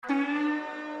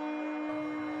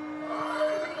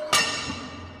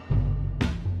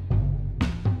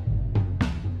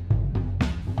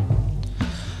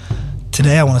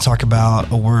Today I want to talk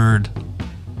about a word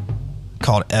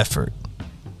called effort.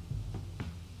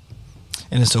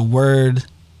 And it's a word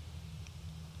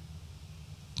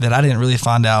that I didn't really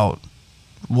find out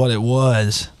what it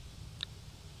was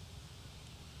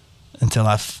until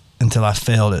I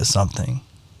failed at something.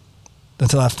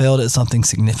 Until I failed at something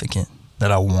significant that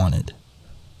I wanted.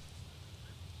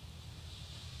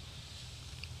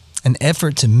 An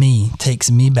effort to me takes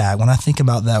me back when I think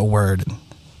about that word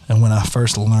and when I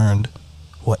first learned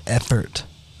what effort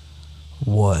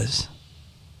was.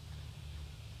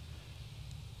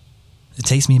 It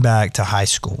takes me back to high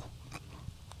school.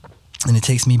 And it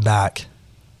takes me back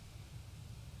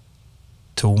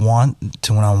to when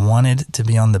I wanted to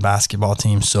be on the basketball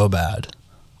team so bad.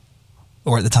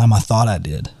 Or at the time I thought I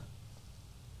did.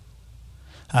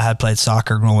 I had played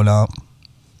soccer growing up.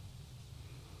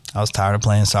 I was tired of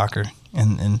playing soccer,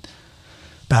 and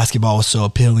basketball was so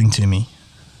appealing to me.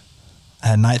 I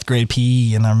had 9th grade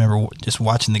PE, and I remember just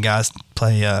watching the guys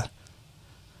play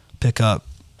pick up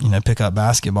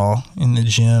basketball in the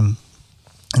gym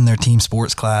in their team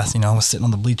sports class. I was sitting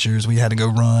on the bleachers. We had to go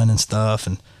run and stuff,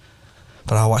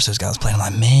 but I watched those guys play, and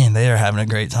I'm like, man, they are having a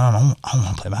great time. I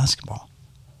want to play basketball.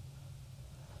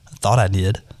 I thought I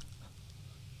did.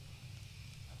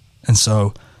 And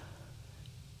so,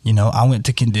 I went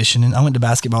to conditioning. I went to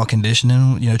basketball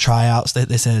conditioning, tryouts.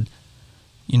 They said,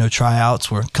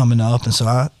 tryouts were coming up. And so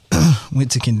I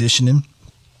went to conditioning.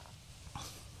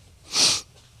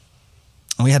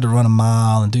 And we had to run a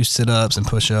mile and do sit-ups and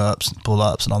push-ups and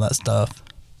pull-ups and all that stuff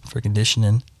for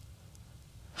conditioning.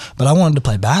 But I wanted to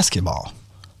play basketball,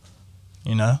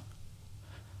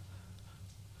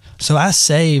 So I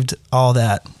saved all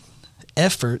that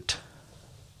effort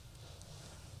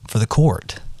for the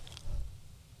court.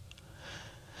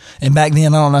 And back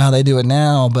then, I don't know how they do it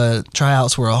now, but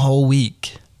tryouts were a whole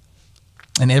week.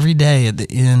 And every day at the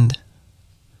end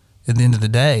of the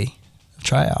day of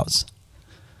tryouts,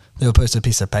 they would post a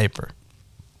piece of paper.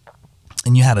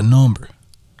 And you had a number.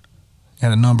 You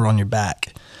had a number on your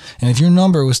back. And if your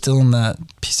number was still on that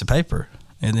piece of paper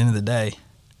at the end of the day,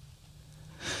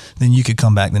 then you could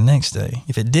come back the next day.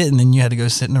 If it didn't, then you had to go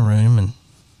sit in a room and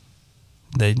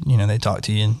they talk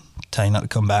to you and tell you not to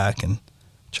come back and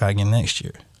try again next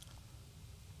year.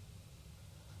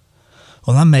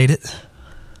 Well, I made it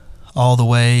all the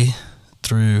way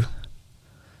through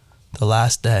the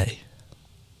last day.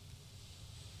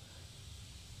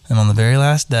 And on the very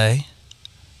last day,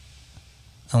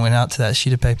 I went out to that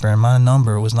sheet of paper and my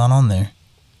number was not on there.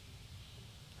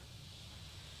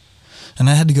 And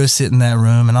I had to go sit in that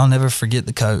room, and I'll never forget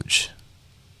the coach,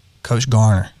 Coach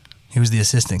Garner. He was the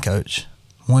assistant coach,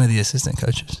 one of the assistant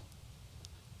coaches.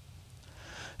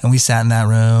 And we sat in that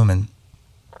room, and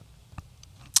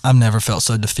I've never felt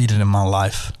so defeated in my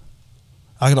life.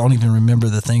 I don't even remember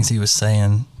the things he was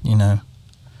saying,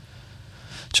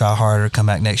 try harder, come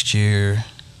back next year,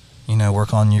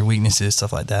 work on your weaknesses,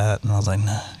 stuff like that. And I was like,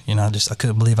 nah, I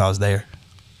couldn't believe I was there.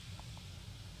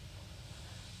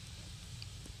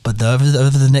 But over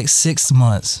the next 6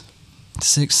 months,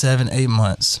 6, 7, 8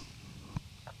 months,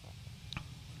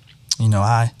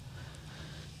 I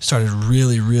started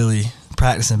really, really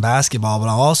practicing basketball, but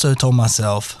I also told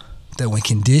myself that when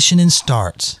conditioning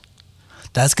starts,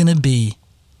 that's going to be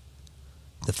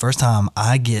the first time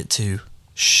I get to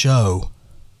show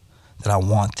that I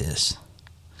want this.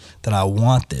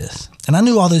 And I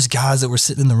knew all those guys that were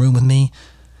sitting in the room with me.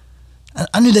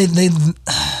 I knew they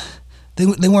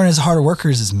weren't as hard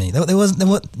workers as me. They wasn't,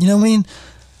 what I mean?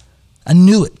 I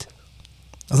knew it.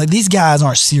 I was like, these guys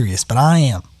aren't serious, but I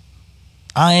am.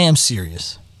 I am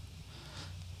serious.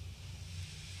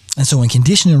 And so when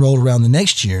conditioning rolled around the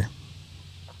next year,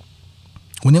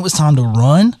 when it was time to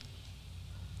run,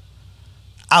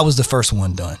 I was the first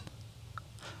one done.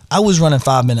 I was running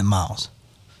 5-minute miles.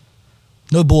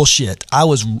 No bullshit. I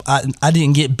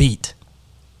didn't get beat.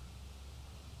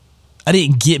 I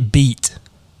didn't get beat.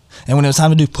 And when it was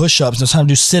time to do push-ups, and it was time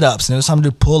to do sit-ups, and it was time to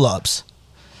do pull-ups,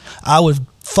 I would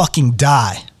fucking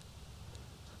die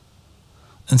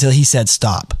until he said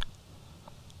stop.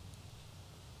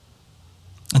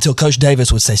 Until Coach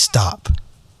Davis would say stop.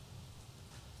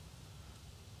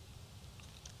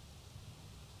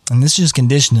 And this is just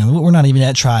conditioning. We're not even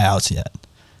at tryouts yet.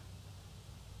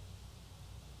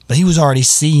 But he was already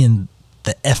seeing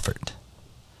the effort.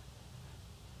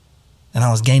 And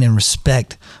I was gaining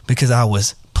respect because I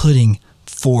was putting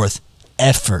forth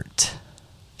effort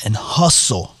and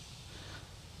hustle.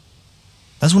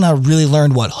 That's when I really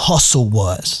learned what hustle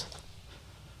was.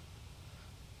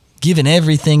 Giving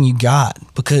everything you got,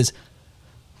 because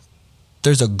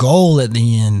there's a goal at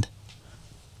the end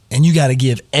And you got to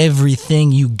give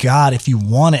everything you got if you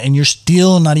want it, and you're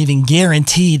still not even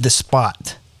guaranteed the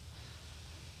spot.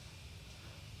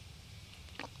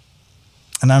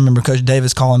 And I remember Coach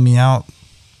Davis calling me out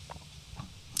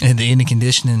at the end of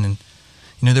conditioning, and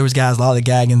there was guys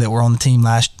lollygagging that were on the team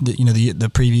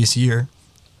the previous year,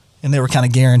 and they were kind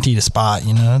of guaranteed a spot.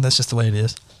 That's just the way it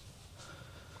is.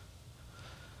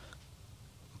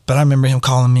 But I remember him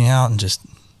calling me out and just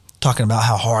talking about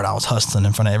how hard I was hustling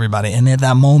in front of everybody. And at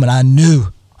that moment, I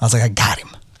knew. I was like, I got him.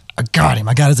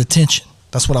 I got his attention.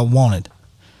 That's what I wanted.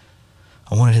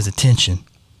 I wanted his attention.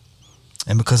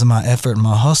 And because of my effort and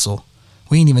my hustle,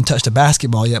 we ain't even touched the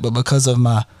basketball yet, but because of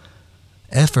my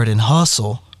effort and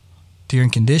hustle during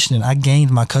conditioning, I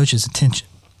gained my coach's attention.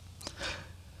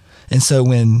 And so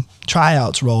when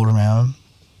tryouts rolled around,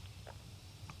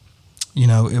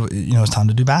 it was time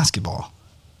to do basketball.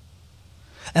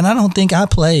 And I don't think I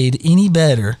played any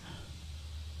better,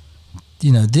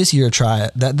 this year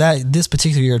this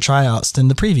particular year of tryouts than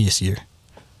the previous year.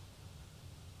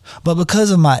 But because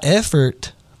of my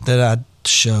effort that I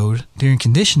showed during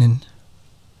conditioning,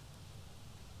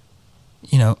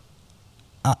 I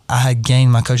had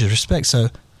gained my coach's respect. So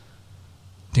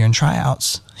during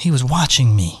tryouts, he was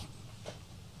watching me.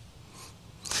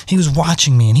 He was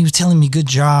watching me, and he was telling me good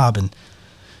job, and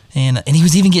he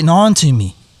was even getting on to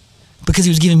me because he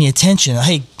was giving me attention.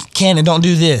 Hey, Cannon, don't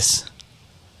do this.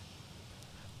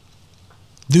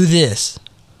 Do this.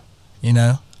 Hey,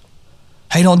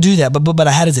 don't do that. But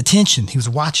I had his attention. He was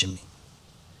watching me.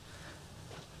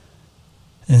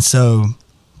 And so,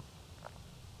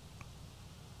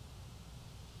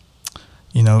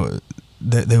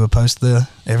 they would post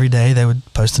every day they would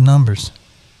post the numbers.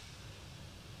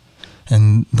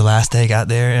 And the last day I got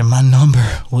there, and my number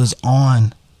was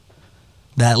on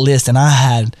that list, and I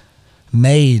had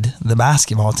made the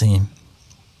basketball team.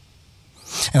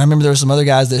 And I remember there were some other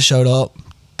guys that showed up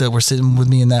that were sitting with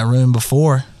me in that room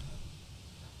before,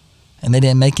 and they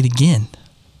didn't make it again.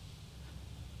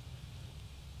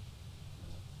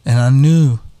 And I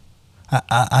knew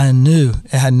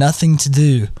it had nothing to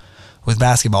do with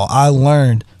basketball. I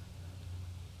learned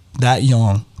that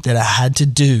young that I had to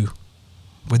do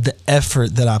with the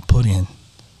effort that I put in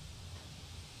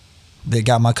that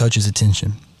got my coach's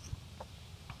attention.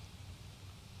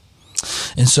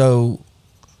 And so,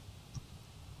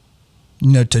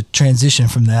 to transition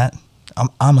from that,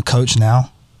 I'm a coach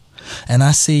now, and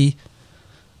I see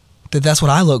that that's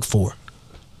what I look for.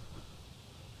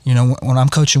 When I'm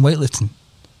coaching weightlifting.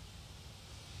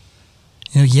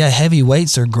 Heavy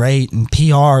weights are great, and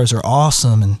PRs are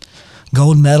awesome, and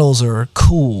gold medals are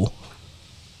cool.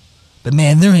 But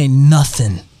man, there ain't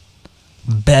nothing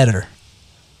better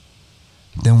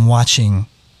than watching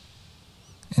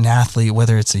an athlete,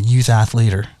 whether it's a youth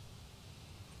athlete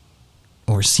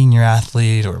or a senior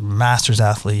athlete or master's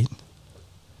athlete.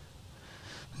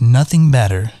 Nothing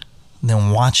better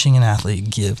than watching an athlete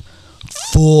give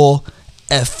full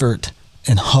effort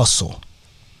and hustle,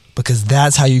 because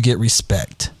that's how you get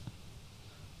respect.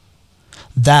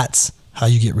 That's how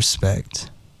you get respect.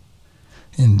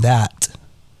 And that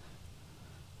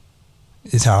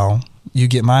is how you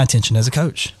get my attention as a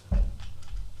coach.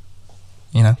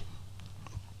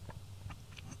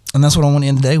 And that's what I want to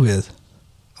end the day with.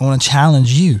 I want to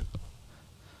challenge you.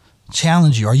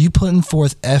 Are you putting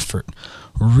forth effort,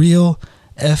 real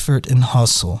effort and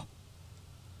hustle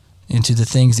into the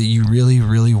things that you really,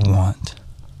 really want?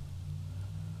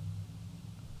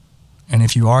 And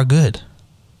if you are, good.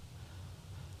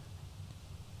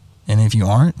 And if you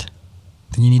aren't,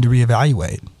 then you need to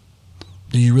reevaluate.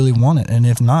 Do you really want it? And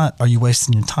if not, are you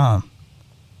wasting your time?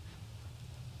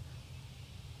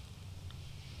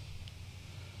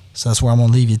 So that's where I'm going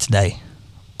to leave you today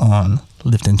on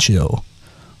Lift and Chill.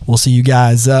 We'll see you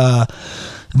guys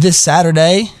this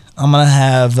Saturday. I'm going to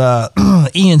have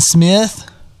Ian Smith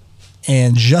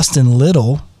and Justin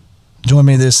Little join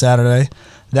me this Saturday.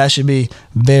 That should be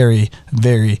very,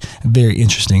 very, very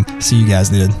interesting. See you guys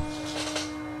then.